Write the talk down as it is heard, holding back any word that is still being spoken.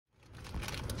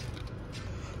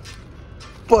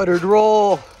Buttered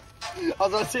roll. I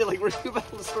was about to say, like, were you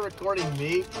about to start recording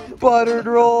me? Buttered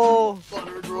roll.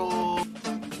 Buttered roll.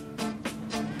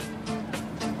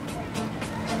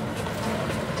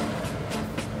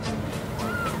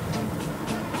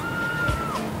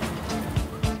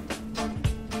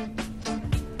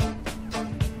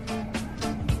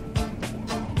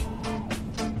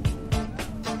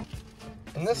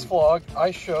 In this vlog,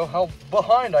 I show how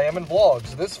behind I am in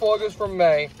vlogs. This vlog is from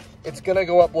May. It's gonna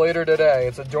go up later today.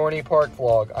 It's a Dorney Park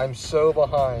vlog. I'm so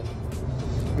behind.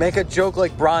 Make a joke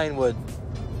like Brian would.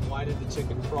 Why did the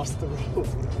chicken cross the road?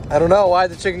 I don't know. Why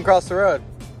did the chicken cross the road?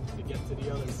 To get to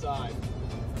the other side.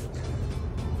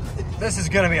 This is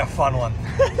gonna be a fun one.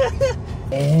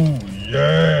 Oh,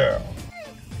 yeah.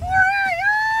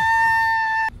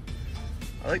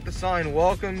 I like the sign,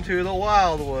 welcome to the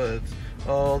Wildwoods.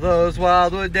 Oh, those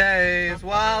Wildwood days,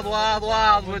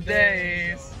 Wildwood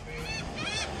days.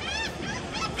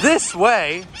 This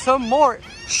way to more.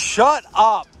 Shut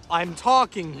up, I'm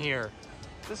talking here.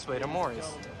 This way to Moreys.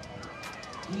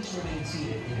 Please remain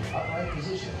seated in an upright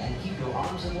position and keep your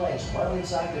arms and legs well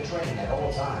inside the train at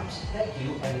all times. Thank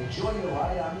you and enjoy your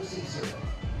ride on the Sea Serpent.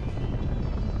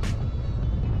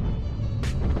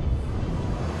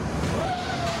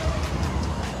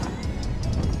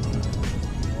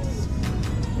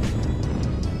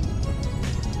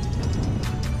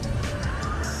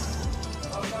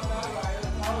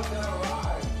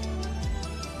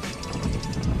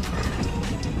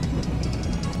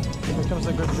 Here comes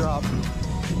a good drop.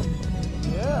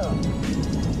 Yeah.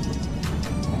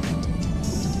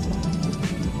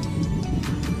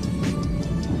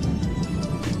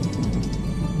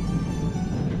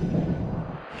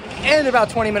 And about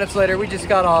 20 minutes later, we just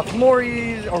got off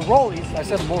Moreys, or Rollies. I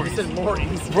said Moreys. I said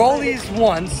Moreys. Rollies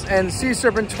once, and Sea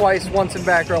Serpent twice, once in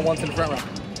back row, once in front row.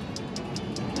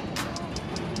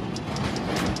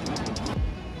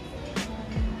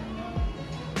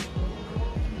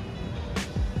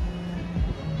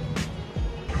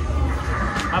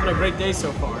 Having a great day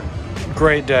so far.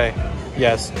 Great day.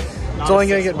 Yes. It's only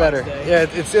gonna get better. Yeah,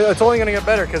 it's only gonna get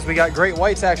better because we got great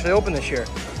whites actually open this year.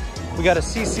 We got a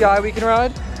CCI we can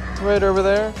ride right over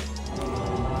there.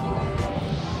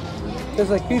 Tastes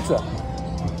like pizza.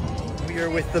 We are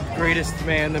with the greatest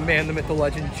man, the myth, the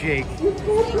legend, Jake.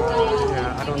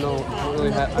 Yeah, I don't know.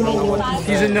 I don't know what to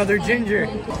say. He's another ginger.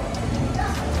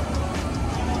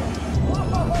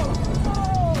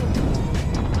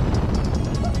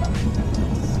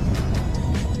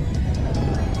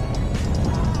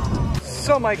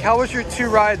 So, Mike, how was your 2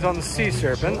 rides on the Sea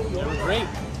Serpent? They were great.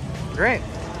 Great.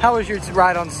 How was your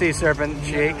ride on Sea Serpent,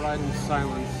 Jake? Ride in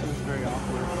silence. It was very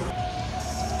awkward.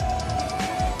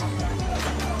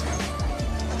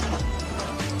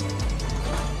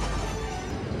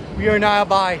 We are now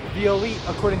by the Elite,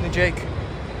 according to Jake.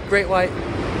 Great white.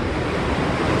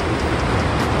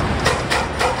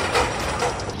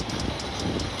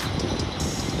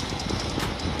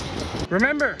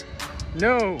 Remember,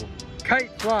 no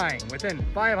kite flying within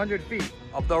 500 feet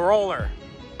of the roller.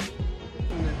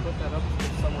 And they put that up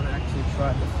so someone actually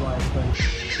tried to fly a plane.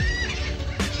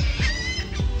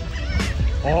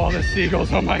 Oh, the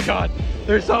seagulls, oh my God.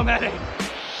 There's so many.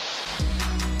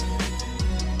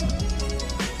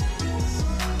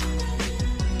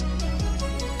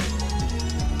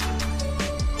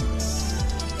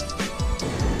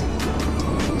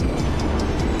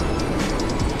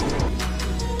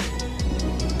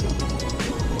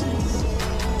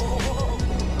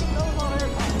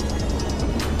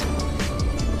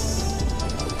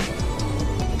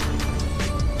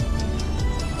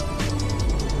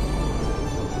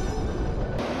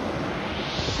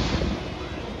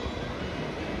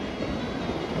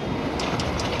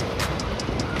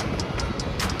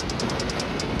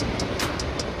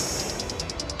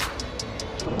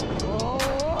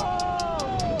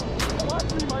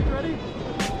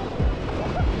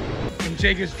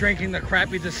 Jake is drinking the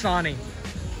crappy Dasani.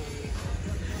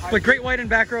 But great white in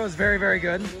back row is very, very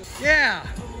good. Yeah.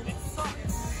 It sucked,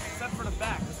 except for the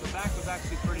back, because the back was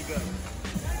actually pretty good.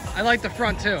 I like the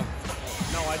front too.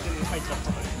 No, I didn't like the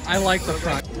front. I like the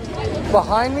front.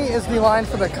 Behind me is the line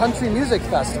for the Country Music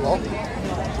Festival.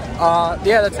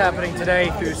 Yeah, that's happening today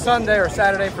through Sunday or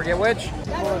Saturday, forget which.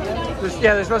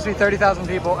 There's supposed to be 30,000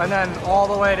 people, and then all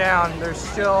the way down, there's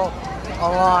still a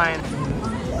line.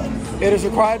 It is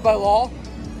required by law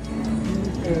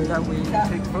that we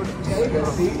take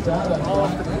photos.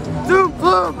 Zoom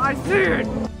plume, I see it!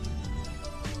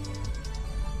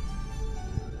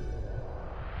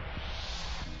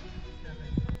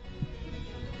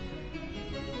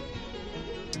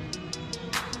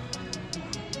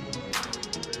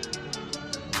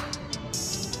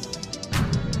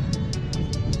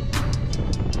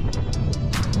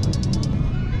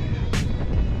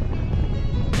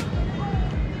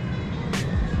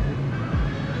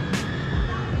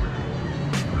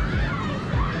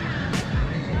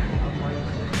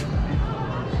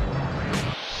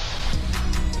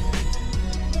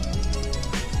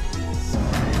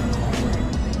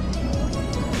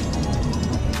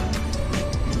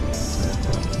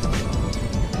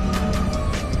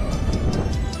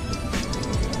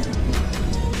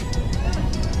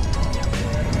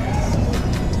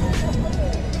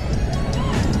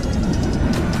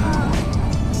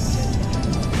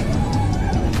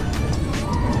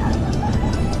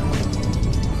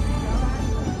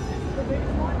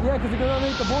 Yeah, because it goes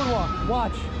underneath the boardwalk.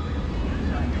 Watch.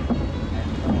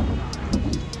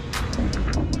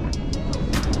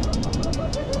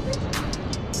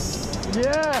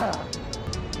 Yeah.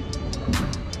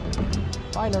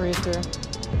 Bye, Nor'easter.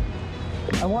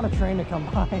 I want a train to come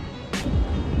by.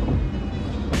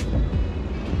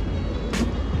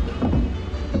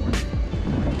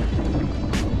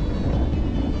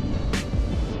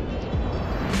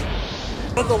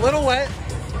 It was a little wet.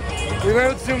 We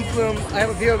went with Zoom Flume. I have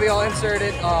a POV all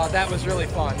inserted. That was really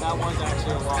fun. That was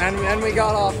actually a lot. And we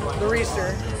got off the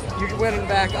Reeser. You went in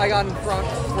back. I got in front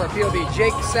for a POV.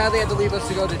 Jake sadly had to leave us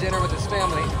to go to dinner with his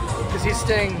family because he's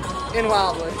staying in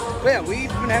Wildwood. But yeah, we've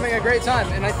been having a great time,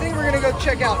 and I think we're gonna go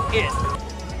check out it.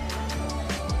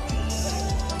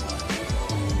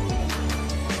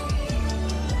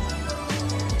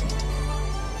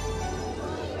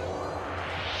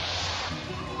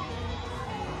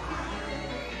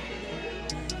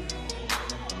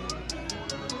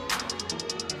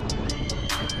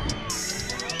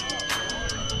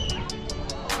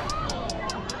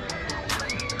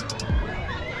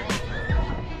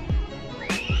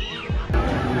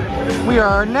 We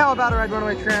are now about to ride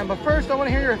Runaway Tram, but first I want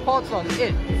to hear your thoughts on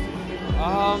it.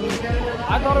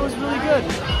 I thought it was really good.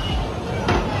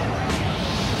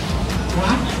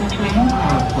 Watch the train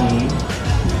car, please.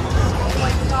 Oh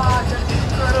my god, that's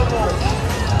incredible!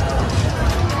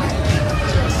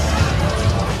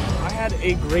 I had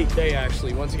a great day,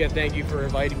 actually. Once again, thank you for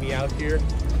inviting me out here.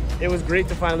 It was great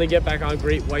to finally get back on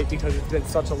Great White because it's been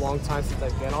such a long time since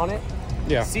I've been on it.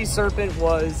 Yeah. Sea Serpent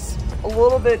was a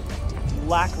little bit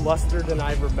lackluster than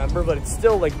I remember, but it's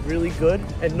still like really good.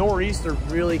 And Nor'easter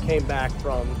really came back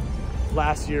from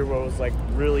last year where it was like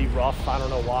really rough. I don't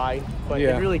know why, but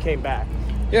yeah, it really came back.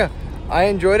 Yeah, I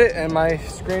enjoyed it, and my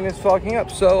screen is fogging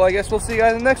up, so I guess we'll see you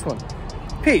guys in the next one.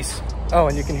 Peace. Oh,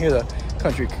 and you can hear the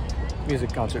country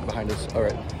music concert behind us. All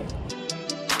right.